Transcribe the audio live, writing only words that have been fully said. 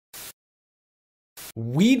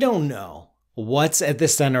We don't know what's at the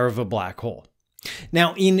center of a black hole.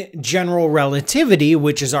 Now, in general relativity,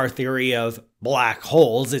 which is our theory of black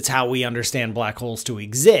holes, it's how we understand black holes to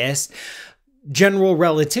exist. General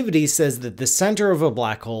relativity says that the center of a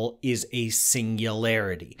black hole is a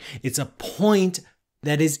singularity. It's a point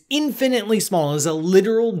that is infinitely small, is a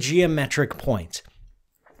literal geometric point.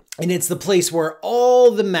 And it's the place where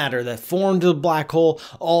all the matter that formed the black hole,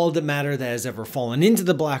 all the matter that has ever fallen into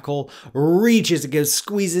the black hole, reaches, it goes,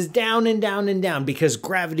 squeezes down and down and down because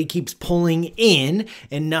gravity keeps pulling in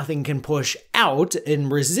and nothing can push out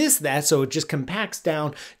and resist that. So it just compacts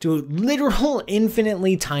down to a literal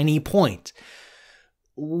infinitely tiny point.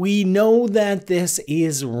 We know that this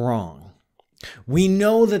is wrong. We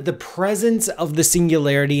know that the presence of the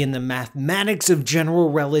singularity in the mathematics of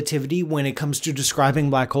general relativity when it comes to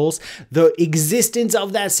describing black holes, the existence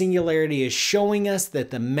of that singularity is showing us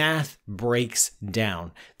that the math breaks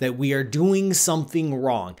down, that we are doing something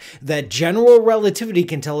wrong, that general relativity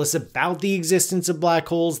can tell us about the existence of black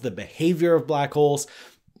holes, the behavior of black holes,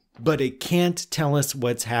 but it can't tell us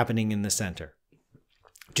what's happening in the center.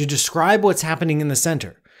 To describe what's happening in the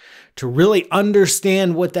center, to really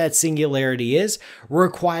understand what that singularity is,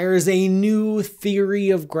 requires a new theory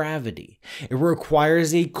of gravity. It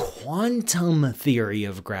requires a quantum theory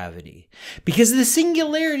of gravity. Because the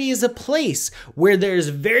singularity is a place where there's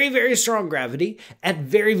very, very strong gravity at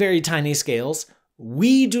very, very tiny scales.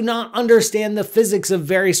 We do not understand the physics of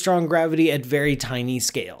very strong gravity at very tiny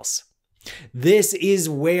scales. This is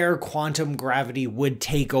where quantum gravity would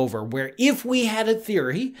take over, where if we had a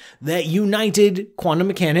theory that united quantum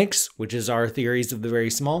mechanics, which is our theories of the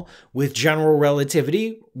very small, with general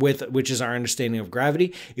relativity, which is our understanding of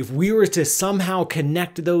gravity, if we were to somehow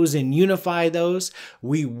connect those and unify those,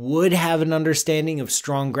 we would have an understanding of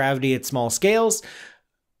strong gravity at small scales,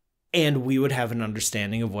 and we would have an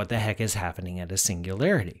understanding of what the heck is happening at a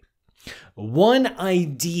singularity. One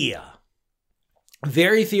idea,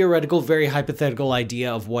 very theoretical, very hypothetical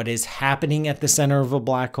idea of what is happening at the center of a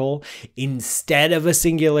black hole instead of a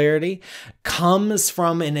singularity comes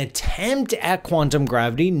from an attempt at quantum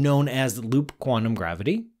gravity known as loop quantum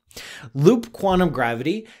gravity. Loop quantum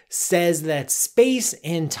gravity says that space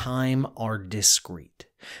and time are discrete.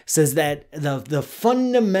 Says that the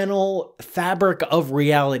fundamental fabric of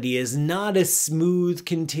reality is not a smooth,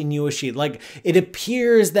 continuous sheet. Like, it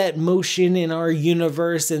appears that motion in our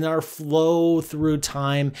universe and our flow through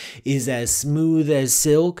time is as smooth as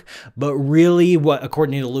silk, but really,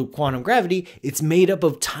 according to loop quantum gravity, it's made up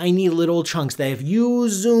of tiny little chunks that if you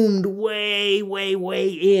zoomed way, way, way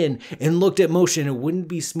in and looked at motion, it wouldn't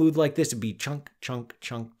be smooth like this. It'd be chunk, chunk,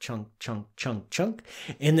 chunk, chunk, chunk, chunk, chunk,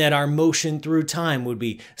 and that our motion through time would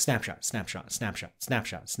be snapshot, snapshot, snapshot,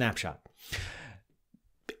 snapshot, snapshot.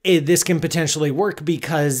 This can potentially work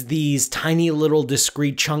because these tiny little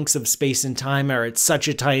discrete chunks of space and time are at such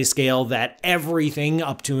a tiny scale that everything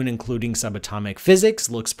up to and including subatomic physics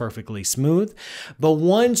looks perfectly smooth. But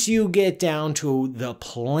once you get down to the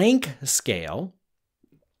Planck scale,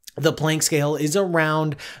 the Planck scale is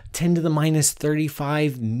around 10 to the minus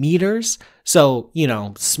 35 meters. So,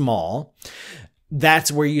 small.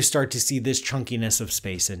 That's where you start to see this chunkiness of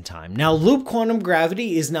space and time. Now, loop quantum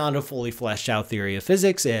gravity is not a fully fleshed out theory of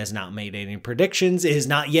physics. It has not made any predictions. It has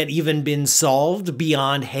not yet even been solved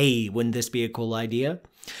beyond, hey, wouldn't this be a cool idea?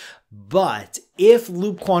 But if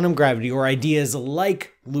loop quantum gravity or ideas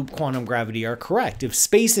like loop quantum gravity are correct, if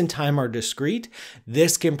space and time are discrete,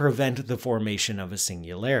 this can prevent the formation of a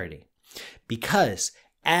singularity. Because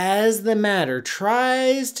as the matter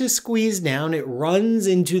tries to squeeze down, it runs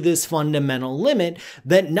into this fundamental limit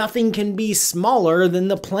that nothing can be smaller than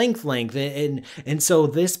the Planck length. And so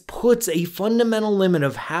this puts a fundamental limit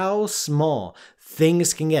of how small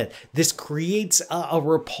things can get. This creates a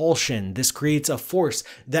repulsion. This creates a force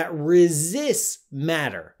that resists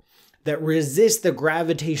matter, that resists the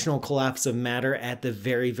gravitational collapse of matter at the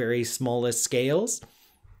very, very smallest scales.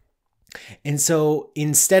 And so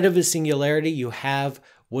instead of a singularity, you have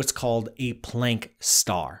what's called a Planck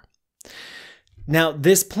star. Now,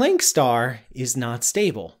 this Planck star is not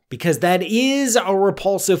stable because that is a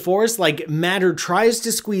repulsive force. Like, matter tries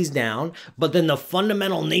to squeeze down, but then the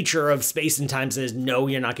fundamental nature of space and time says, no,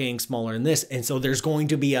 you're not getting smaller than this. And so there's going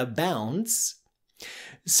to be a bounce.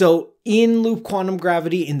 So in loop quantum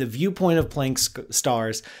gravity, in the viewpoint of Planck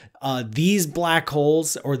stars, these black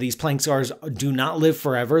holes or these Planck stars do not live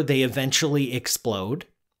forever. They eventually explode.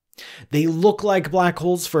 They look like black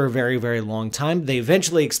holes for a very, very long time. They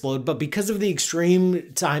eventually explode, but because of the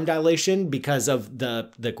extreme time dilation, because of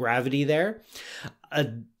the gravity there,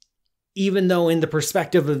 even though in the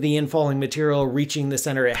perspective of the infalling material reaching the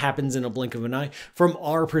center, it happens in a blink of an eye, from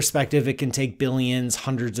our perspective, it can take billions,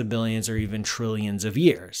 hundreds of billions, or even trillions of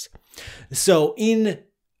years. So in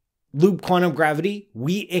loop quantum gravity,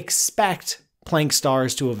 we expect Planck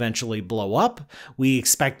stars to eventually blow up. We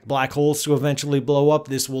expect black holes to eventually blow up.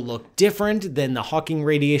 This will look different than the Hawking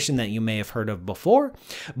radiation that you may have heard of before,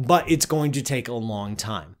 but it's going to take a long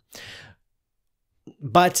time.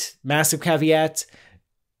 But massive caveat,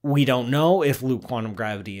 we don't know if loop quantum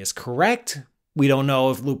gravity is correct. We don't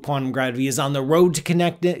know if loop quantum gravity is on the road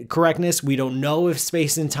to correctness. We don't know if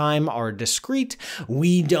space and time are discrete.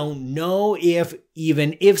 We don't know if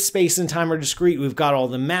even if space and time are discrete, we've got all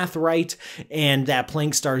the math right and that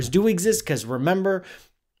Planck stars do exist. Because remember,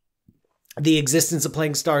 the existence of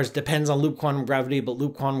Planck stars depends on loop quantum gravity, but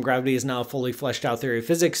loop quantum gravity is now a fully fleshed out theory of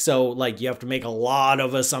physics. So like you have to make a lot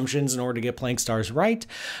of assumptions in order to get Planck stars right.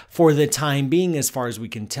 For the time being, as far as we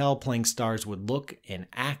can tell, Planck stars would look and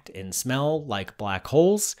act and smell like black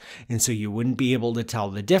holes. And so you wouldn't be able to tell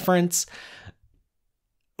the difference.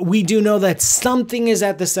 We do know that something is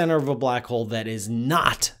at the center of a black hole that is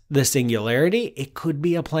not the singularity. It could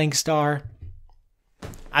be a Planck star.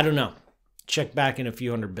 I don't know. Check back in a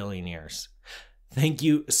few 100 billion years. Thank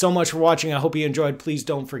you so much for watching. I hope you enjoyed. Please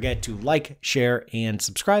don't forget to like, share, and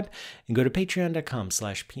subscribe. And go to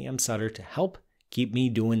patreon.com/pmsutter to help keep me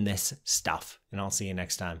doing this stuff. And I'll see you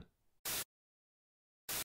next time.